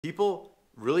People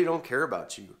really don't care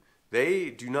about you.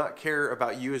 They do not care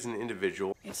about you as an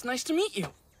individual. It's nice to meet you.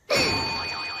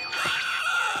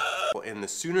 And the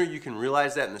sooner you can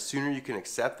realize that and the sooner you can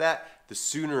accept that, the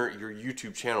sooner your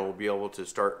YouTube channel will be able to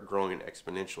start growing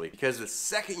exponentially. Because the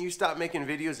second you stop making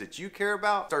videos that you care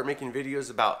about, start making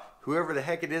videos about whoever the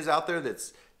heck it is out there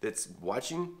that's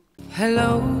watching.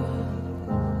 Hello,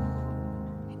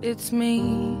 it's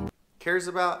me. Cares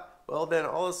about, well then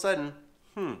all of a sudden,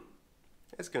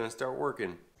 it's gonna start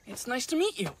working. It's nice to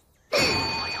meet you. Let's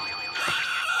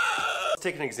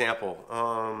take an example,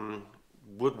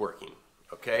 woodworking,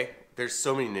 okay? There's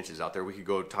so many niches out there. We could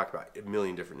go talk about a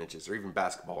million different niches, or even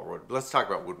basketball or whatever. But let's talk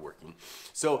about woodworking.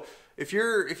 So if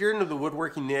you're into the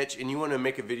woodworking niche and you want to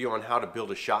make a video on how to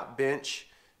build a shop bench,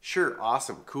 sure,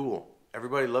 awesome, cool.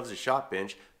 Everybody loves a shop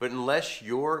bench, but unless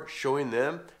you're showing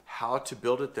them how to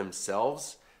build it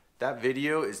themselves, that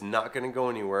video is not going to go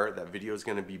anywhere. That video is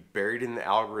going to be buried in the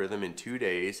algorithm in 2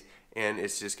 days, and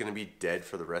it's just going to be dead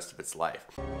for the rest of its life.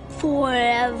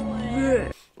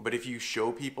 Forever. But if you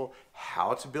show people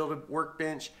how to build a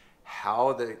workbench,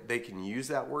 how they can use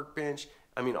that workbench,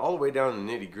 I mean, all the way down to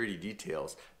the nitty-gritty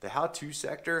details, the how-to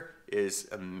sector is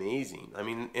amazing. I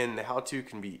mean, and the how-to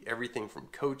can be everything from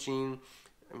coaching.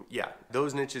 Yeah,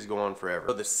 those niches go on forever.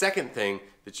 So the second thing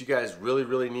that you guys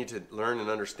really need to learn and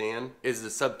understand is the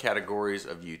subcategories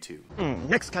of YouTube.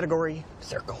 Next category,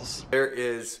 circles. There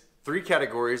is 3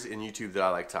 categories in YouTube that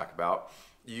I like to talk about.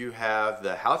 You have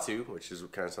the how-to, which is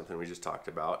kind of something we just talked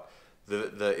about.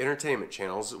 The entertainment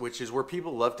channels, which is where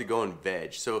people love to go and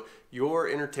veg. So your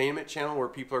entertainment channel where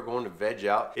people are going to veg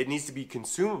out, it needs to be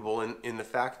consumable in the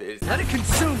fact that it's... Let it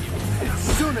consume you.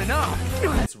 It's soon enough.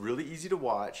 It's really easy to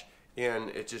watch, and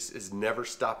it just is never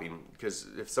stopping. Because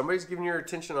if somebody's giving your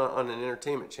attention on an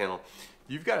entertainment channel,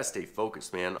 you've got to stay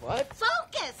focused, man. What?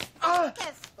 Focus.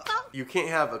 Focus. You can't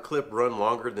have a clip run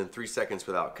longer than 3 seconds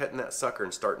without cutting that sucker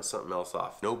and starting something else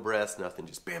off. No breaths, nothing,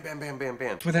 just bam, bam, bam, bam,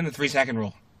 bam. Within the 3-second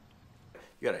rule.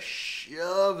 You gotta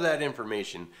shove that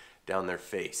information down their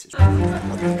face. And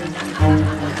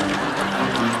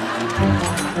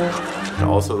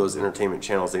also those entertainment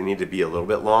channels, they need to be a little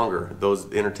bit longer.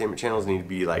 Those entertainment channels need to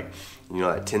be like,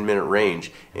 that 10-minute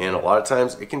range. And a lot of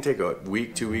times it can take a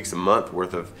week, 2 weeks, a month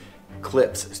worth of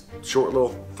clips, short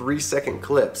little 3-second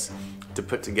clips to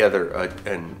put together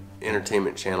an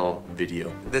entertainment channel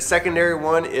video. The secondary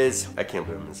one is, I can't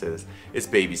believe I'm gonna say this, it's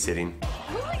babysitting.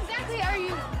 Who exactly are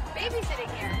you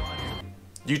babysitting here?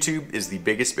 YouTube is the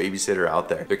biggest babysitter out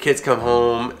there. Their kids come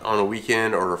home on a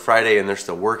weekend or a Friday and they're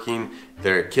still working.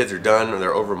 Their kids are done or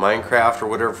they're over Minecraft or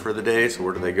whatever for the day, so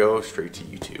where do they go? Straight to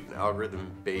YouTube. An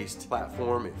algorithm-based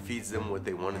platform, it feeds them what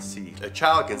they want to see. A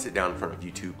child can sit down in front of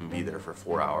YouTube and be there for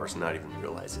 4 hours and not even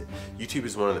realize it. YouTube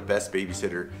is one of the best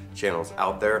babysitter channels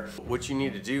out there. What you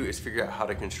need to do is figure out how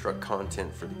to construct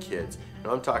content for the kids.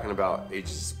 And I'm talking about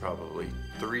ages probably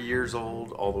 3 years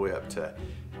old all the way up to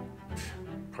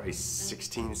probably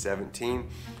 16, 17.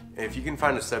 And if you can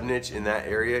find a sub niche in that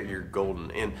area, you're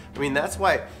golden. And I mean, that's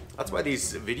why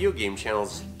these video game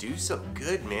channels do so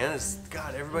good, man.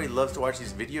 God, everybody loves to watch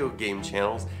these video game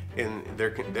channels, and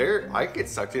I get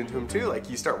sucked into them too. Like,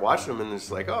 you start watching them and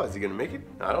it's like, oh, is he gonna make it?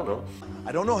 I don't know.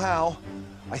 I don't know how.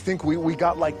 I think we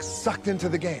got like sucked into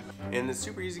the game. And it's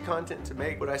super easy content to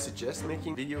make. Would I suggest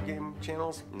making video game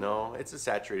channels? No, it's a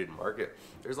saturated market.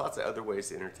 There's lots of other ways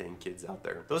to entertain kids out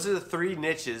there. Those are the 3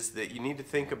 niches that you need to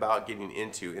think about getting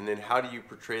into, and then how do you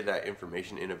portray that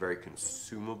information in a very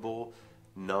consumable,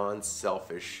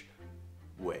 non-selfish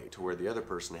way to where the other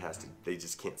person they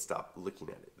just can't stop looking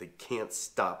at it. They can't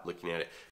stop looking at it.